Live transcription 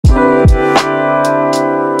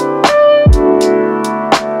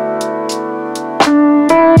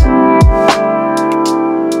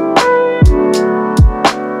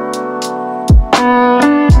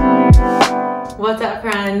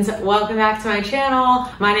my channel.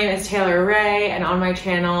 My name is Taylor Ray, and on my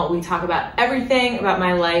channel, we talk about everything about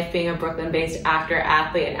my life being a Brooklyn-based actor,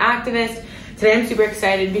 athlete, and activist. Today, I'm super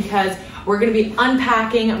excited because we're gonna be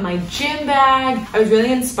unpacking my gym bag. I was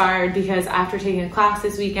really inspired because after taking a class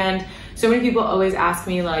this weekend, so many people always ask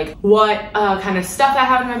me like what kind of stuff I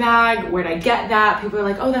have in my bag, where'd I get that? People are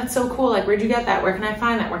like, oh, that's so cool. Like, where'd you get that? Where can I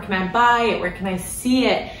find that? Where can I buy it? Where can I see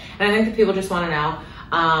it? And I think that people just wanna know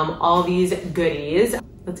all these goodies.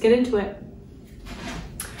 Let's get into it.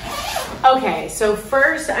 Okay, so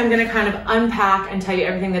first I'm gonna kind of unpack and tell you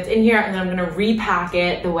everything that's in here, and then I'm gonna repack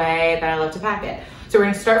it the way that I love to pack it. So we're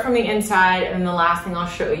gonna start from the inside, and then the last thing I'll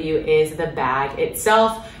show you is the bag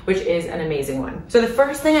itself, which is an amazing one. So the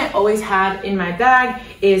first thing I always have in my bag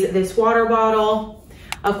is this water bottle.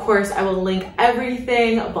 Of course, I will link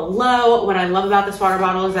everything below. What I love about this water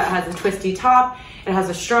bottle is that it has a twisty top, it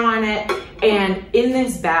has a straw in it, and in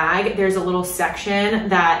this bag, there's a little section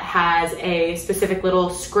that has a specific little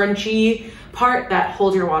scrunchy part that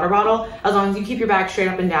holds your water bottle. As long as you keep your bag straight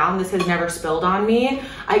up and down, this has never spilled on me.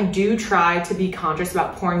 I do try to be conscious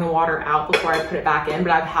about pouring the water out before I put it back in,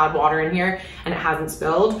 but I've had water in here and it hasn't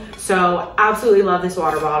spilled. So absolutely love this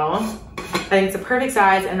water bottle. I think it's the perfect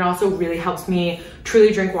size, and it also really helps me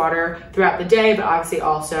truly drink water throughout the day, but obviously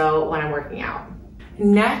also when I'm working out.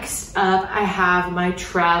 Next up, I have my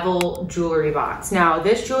travel jewelry box. Now,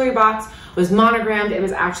 this jewelry box was monogrammed. It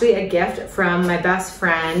was actually a gift from my best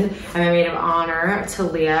friend and my maid of honor,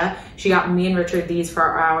 Talia. She got me and Richard these for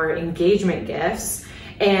our engagement gifts.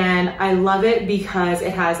 And I love it because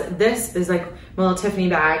it has this is like my little Tiffany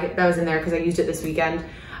bag that was in there because I used it this weekend.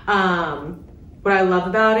 What I love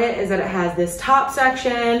about it is that it has this top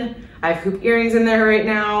section. I have hoop earrings in there right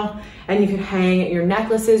now, and you can hang your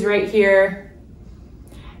necklaces right here.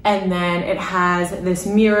 And then it has this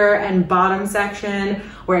mirror and bottom section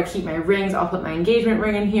where I keep my rings. I'll put my engagement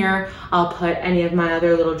ring in here. I'll put any of my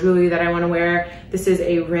other little jewelry that I want to wear. This is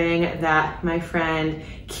a ring that my friend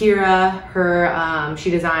Caara, she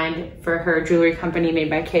designed for her jewelry company made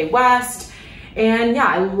by Kay West. And yeah,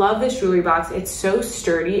 I love this jewelry box. It's so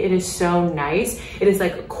sturdy. It is so nice. It is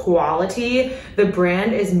like quality. The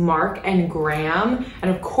brand is Mark and Graham. And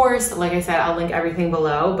of course, like I said, I'll link everything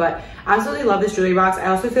below, but I absolutely love this jewelry box. I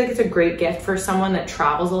also feel like it's a great gift for someone that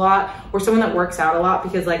travels a lot or someone that works out a lot,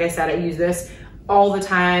 because like I said, I use this all the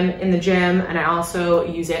time in the gym, and I also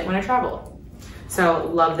use it when I travel. So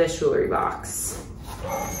love this jewelry box.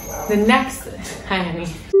 The next, hi honey.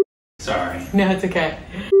 Sorry. No, it's okay.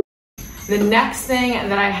 The next thing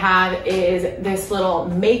that I have is this little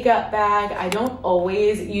makeup bag. I don't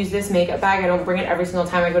always use this makeup bag. I don't bring it every single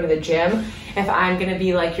time I go to the gym. If I'm gonna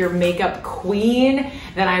be like your makeup queen,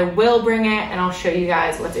 then I will bring it, and I'll show you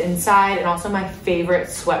guys what's inside and also my favorite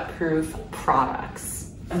sweat-proof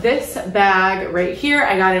products. This bag right here,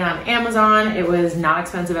 I got it on Amazon. It was not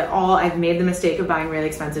expensive at all. I've made the mistake of buying really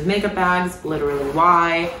expensive makeup bags. Literally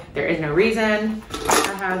why? There is no reason.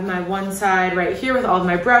 I have my one side right here with all of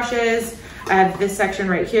my brushes. I have this section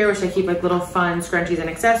right here, which I keep like little fun scrunchies and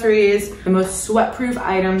accessories. The most sweat-proof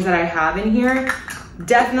items that I have in here,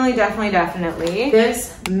 definitely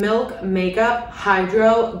this Milk Makeup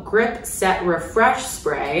Hydro Grip Set Refresh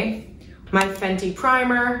Spray, my Fenty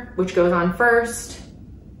primer, which goes on first,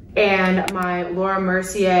 and my Laura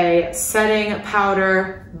Mercier setting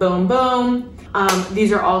powder, boom boom.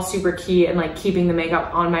 These are all super key in like keeping the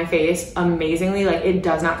makeup on my face amazingly. Like, it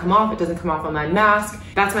does not come off. It doesn't come off on my mask.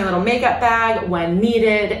 That's my little makeup bag when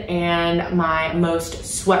needed, and my most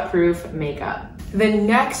sweat-proof makeup. The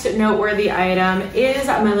next noteworthy item is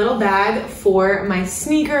my little bag for my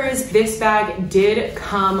sneakers. This bag did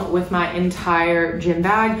come with my entire gym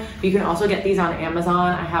bag. You can also get these on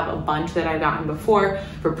Amazon. I have a bunch that I've gotten before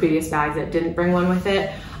for previous bags that didn't bring one with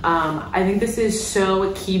it. I think this is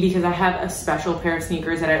so key because I have a special pair of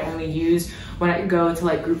sneakers that I only use when I go to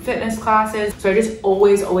like group fitness classes. So I just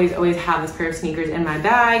always have this pair of sneakers in my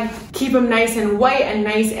bag. Keep them nice and white and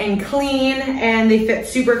nice and clean, and they fit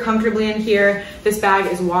super comfortably in here. This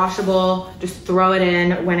bag is washable. Just throw it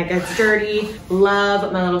in when it gets dirty.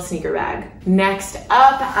 Love my little sneaker bag. Next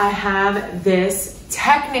up, I have this,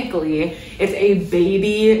 technically, it's a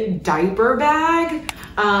baby diaper bag.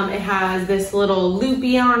 It has this little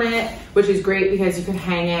loopy on it, which is great because you can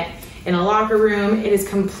hang it in a locker room. It is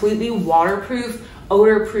completely waterproof,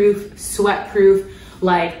 odor-proof, sweat-proof,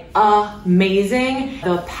 like amazing.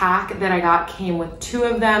 The pack that I got came with 2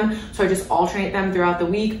 of them, so I just alternate them throughout the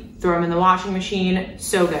week, throw them in the washing machine,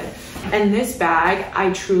 so good. And this bag,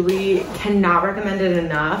 I truly cannot recommend it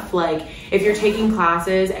enough. Like, if you're taking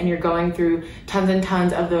classes and you're going through tons and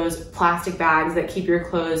tons of those plastic bags that keep your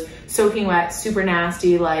clothes soaking wet, super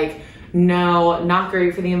nasty, like no, not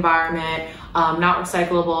great for the environment, not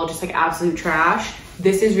recyclable, just like absolute trash,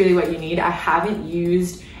 this is really what you need. I haven't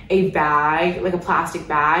used a bag, like a plastic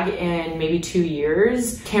bag, in maybe 2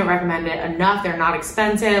 years. Can't recommend it enough. They're not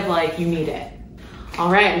expensive, like you need it.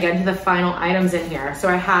 All right, I'm getting to the final items in here. So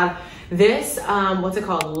I have this, what's it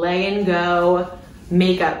called? Lay and Go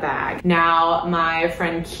makeup bag. Now, my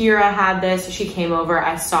friend Kira had this. She came over,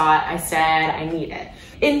 I saw it, I said, I need it.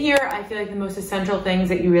 In here, I feel like the most essential things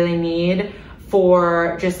that you really need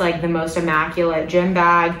for just like the most immaculate gym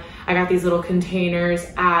bag. I got these little containers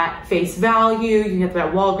at face value. You can get them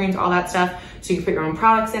at Walgreens, all that stuff. So you can put your own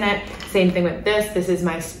products in it. Same thing with this. This is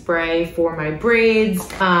my spray for my braids,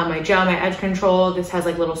 my gel, my edge control. This has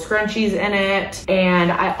like little scrunchies in it.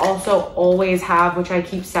 And I also always have, which I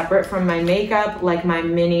keep separate from my makeup, like my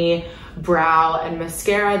mini brow and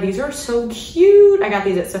mascara. These are so cute. I got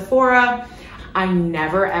these at Sephora. I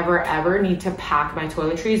never, ever, ever need to pack my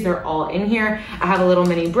toiletries. They're all in here. I have a little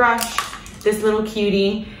mini brush, this little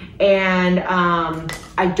cutie, and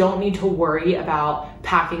I don't need to worry about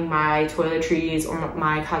packing my toiletries or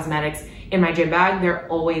my cosmetics in my gym bag. They're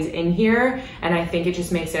always in here, and I think it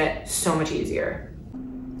just makes it so much easier.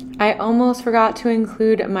 I almost forgot to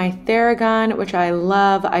include my Theragun, which I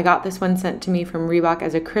love. I got this one sent to me from Reebok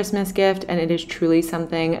as a Christmas gift, and it is truly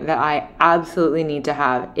something that I absolutely need to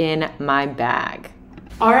have in my bag.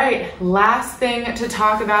 All right, last thing to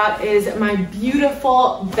talk about is my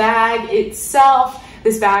beautiful bag itself.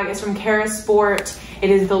 This bag is from Caara Sport. It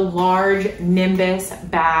is the large Nimbus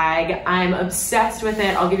bag. I'm obsessed with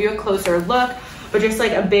it. I'll give you a closer look, but just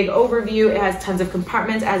like a big overview, it has tons of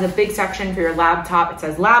compartments. It has a big section for your laptop. It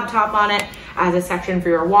says laptop on it. It has a section for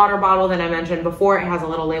your water bottle that I mentioned before. It has a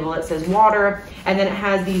little label that says water. And then it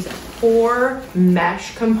has these 4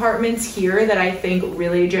 mesh compartments here that I think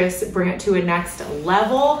really just bring it to a next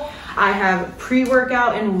level. I have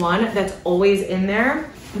pre-workout in one that's always in there.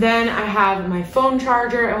 Then I have my phone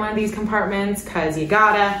charger in one of these compartments, cause you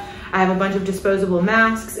gotta. I have a bunch of disposable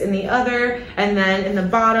masks in the other, and then in the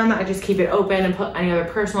bottom, I just keep it open and put any other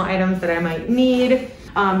personal items that I might need.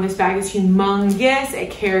 This bag is humongous. It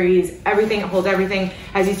carries everything, it holds everything,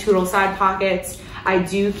 has these 2 little side pockets. I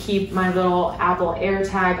do keep my little Apple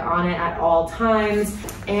AirTag on it at all times,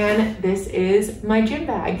 and this is my gym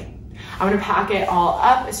bag. I'm gonna pack it all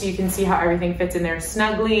up so you can see how everything fits in there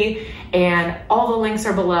snugly, and all the links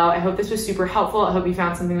are below. I hope this was super helpful. I hope you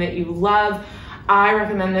found something that you love. I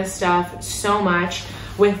recommend this stuff so much.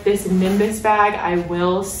 With this Nimbus bag, I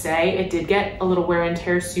will say it did get a little wear and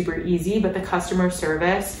tear super easy, but the customer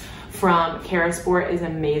service from Caara Sport is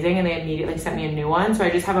amazing, and they immediately sent me a new one. So I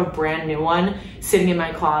just have a brand new one sitting in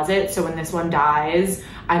my closet. So when this one dies,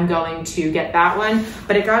 I'm going to get that one.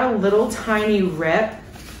 But it got a little tiny rip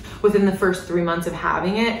within the first 3 months of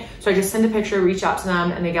having it. So I just sent a picture, reached out to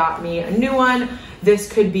them, and they got me a new one.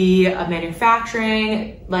 This could be a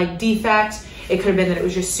manufacturing like defect. It could have been that it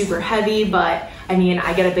was just super heavy, but I mean,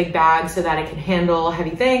 I get a big bag so that it can handle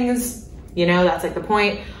heavy things. You know, that's like the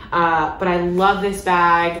point. But I love this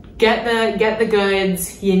bag. Get the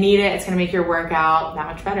goods, you need it. It's gonna make your workout that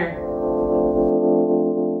much better.